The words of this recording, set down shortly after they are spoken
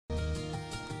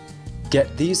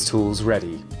Get these tools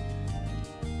ready.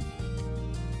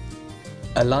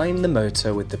 Align the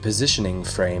motor with the positioning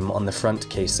frame on the front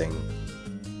casing.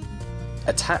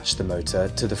 Attach the motor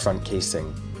to the front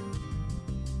casing.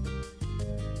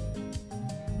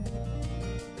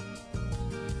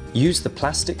 Use the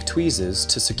plastic tweezers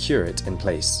to secure it in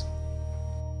place.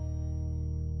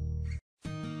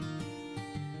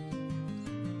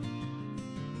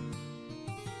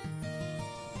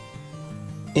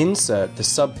 Insert the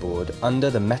subboard under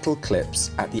the metal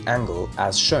clips at the angle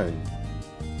as shown.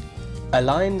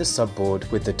 Align the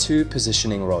subboard with the two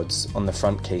positioning rods on the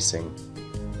front casing.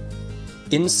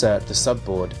 Insert the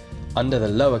subboard under the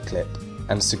lower clip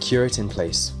and secure it in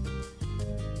place.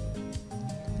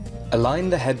 Align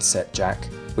the headset jack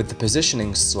with the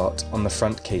positioning slot on the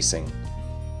front casing.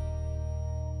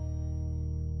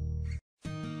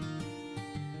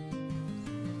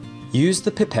 Use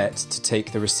the pipette to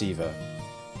take the receiver.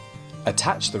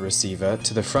 Attach the receiver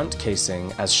to the front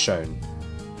casing as shown.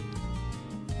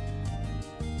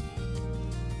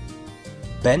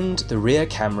 Bend the rear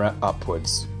camera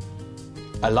upwards.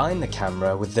 Align the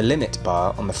camera with the limit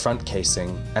bar on the front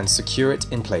casing and secure it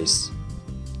in place.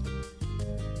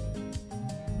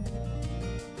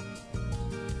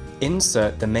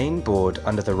 Insert the main board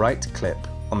under the right clip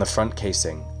on the front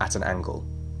casing at an angle.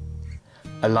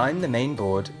 Align the main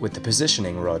board with the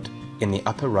positioning rod in the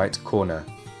upper right corner,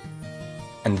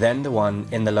 and then the one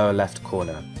in the lower left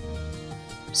corner.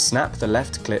 Snap the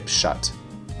left clip shut.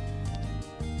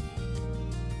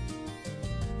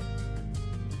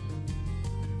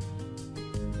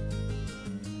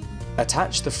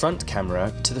 Attach the front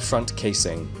camera to the front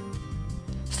casing.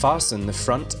 Fasten the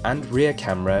front and rear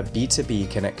camera B2B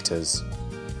connectors.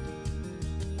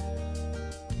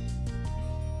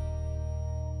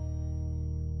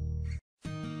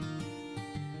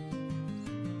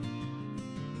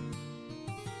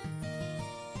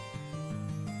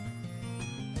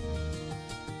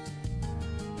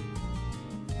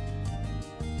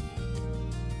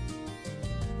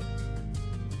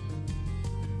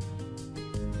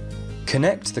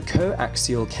 Connect the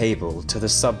coaxial cable to the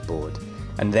subboard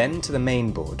and then to the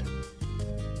mainboard.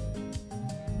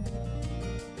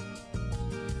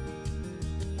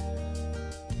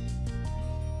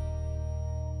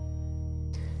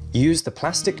 Use the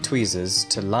plastic tweezers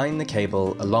to line the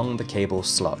cable along the cable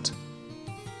slot.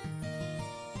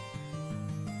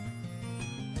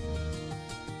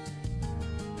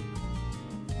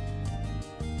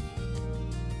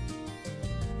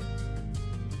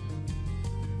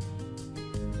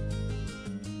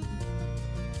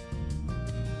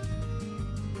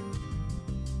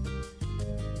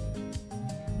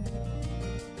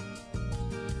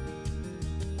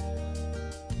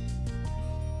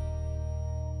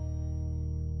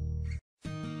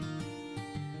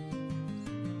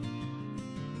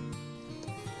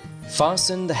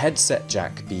 Fasten the headset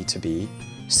jack B2B,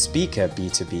 speaker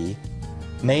B2B,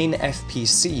 main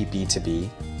FPC B2B,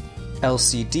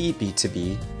 LCD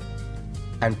B2B,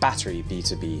 and battery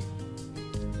B2B.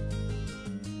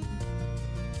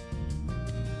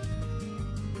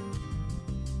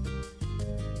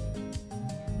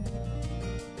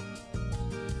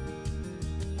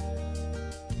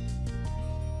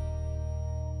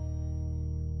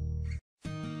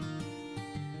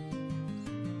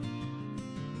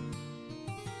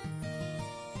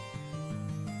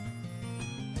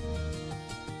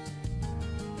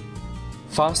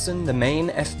 Fasten the main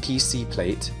FPC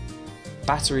plate,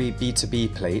 battery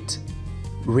B2B plate,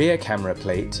 rear camera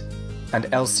plate, and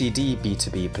LCD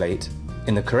B2B plate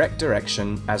in the correct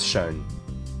direction as shown.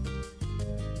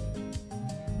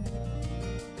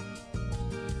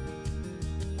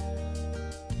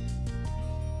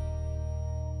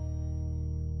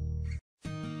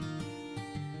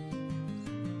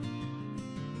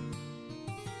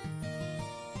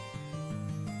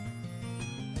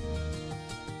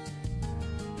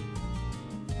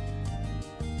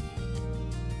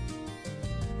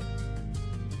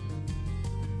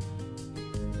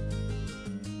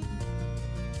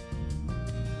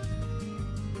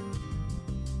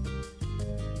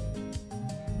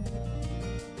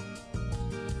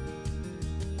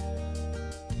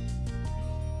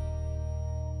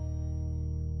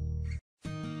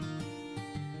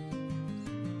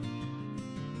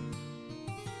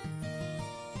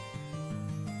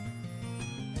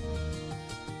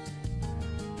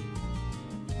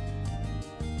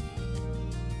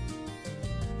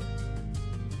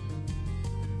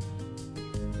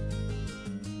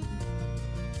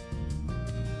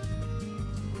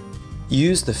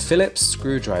 Use the Phillips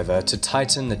screwdriver to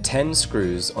tighten the 10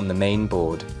 screws on the main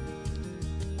board.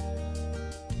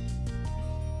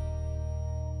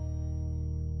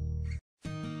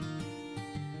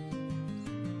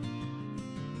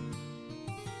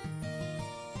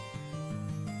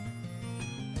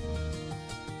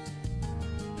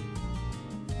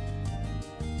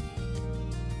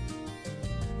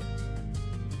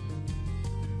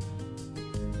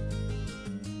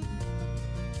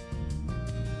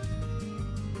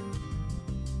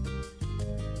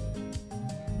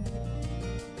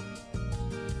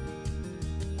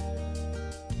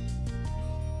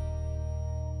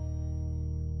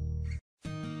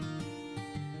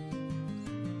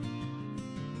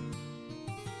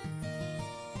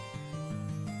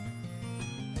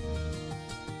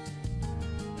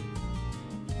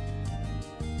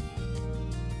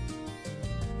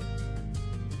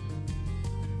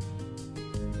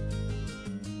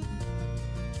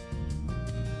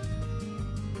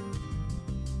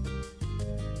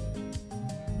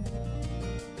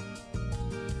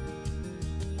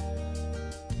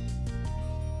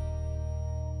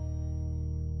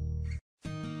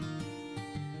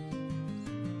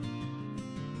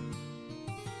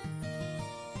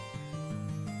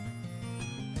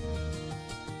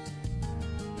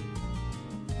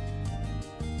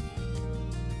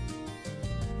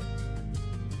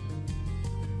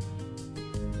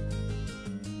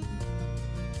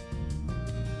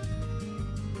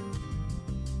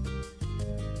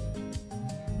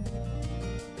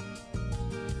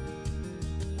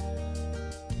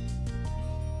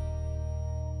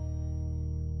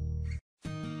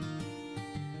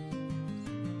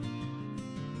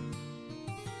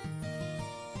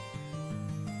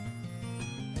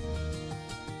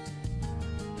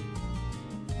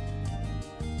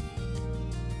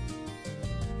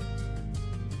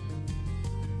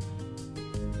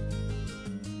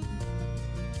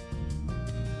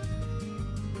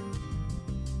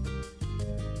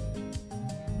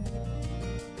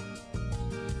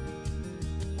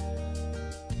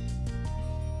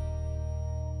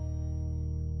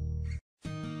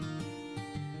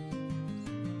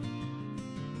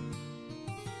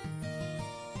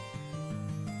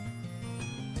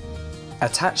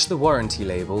 Attach the warranty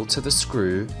label to the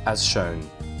screw as shown.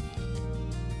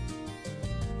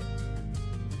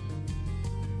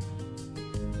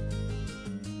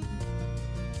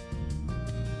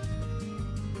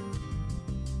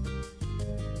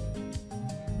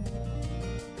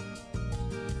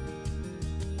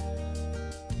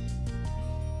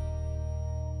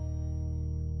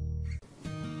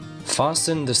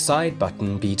 Fasten the side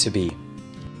button B2B.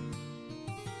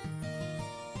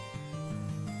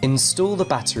 Install the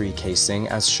battery casing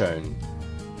as shown.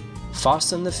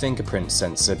 Fasten the fingerprint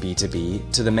sensor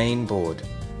B2B to the main board.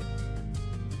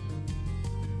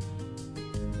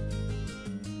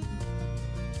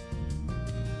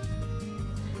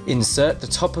 Insert the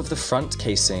top of the front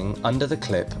casing under the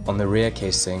clip on the rear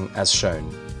casing as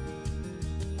shown.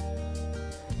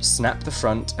 Snap the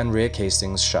front and rear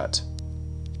casings shut.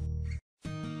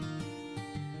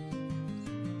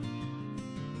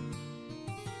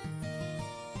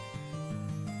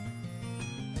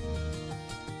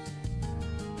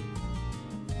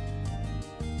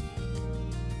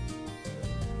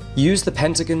 Use the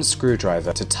pentagon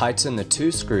screwdriver to tighten the 2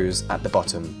 screws at the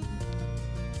bottom.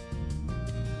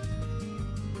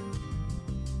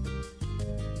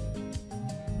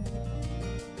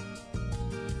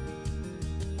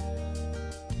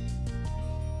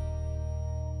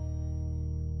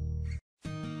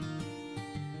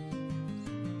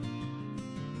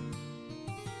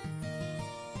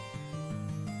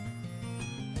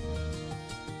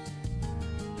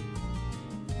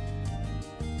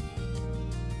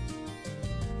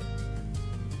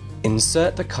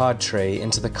 Insert the card tray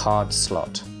into the card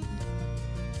slot.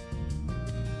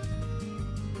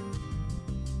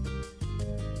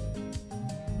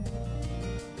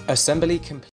 Assembly complete.